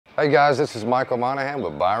Hey guys, this is Michael Monahan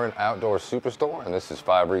with Byron Outdoor Superstore, and this is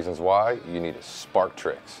 5 reasons why you need a Spark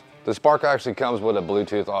Trixx. The Spark actually comes with a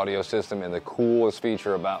Bluetooth audio system, and the coolest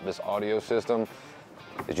feature about this audio system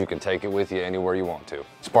is you can take it with you anywhere you want to.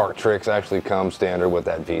 Spark Trixx actually comes standard with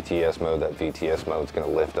that VTS mode. That VTS mode is going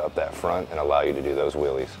to lift up that front and allow you to do those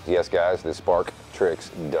wheelies. Yes guys, this Spark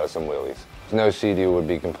Trixx does some wheelies. No Sea-Doo would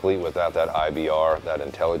be complete without that IBR, that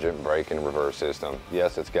intelligent brake and reverse system.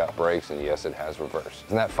 Yes, it's got brakes, and yes, it has reverse.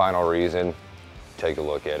 And that final reason, take a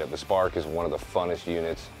look at it. The Spark is one of the funnest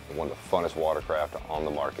units, one of the funnest watercraft on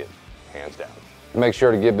the market, hands down. Make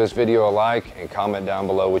sure to give this video a like and comment down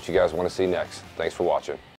below what you guys want to see next. Thanks for watching.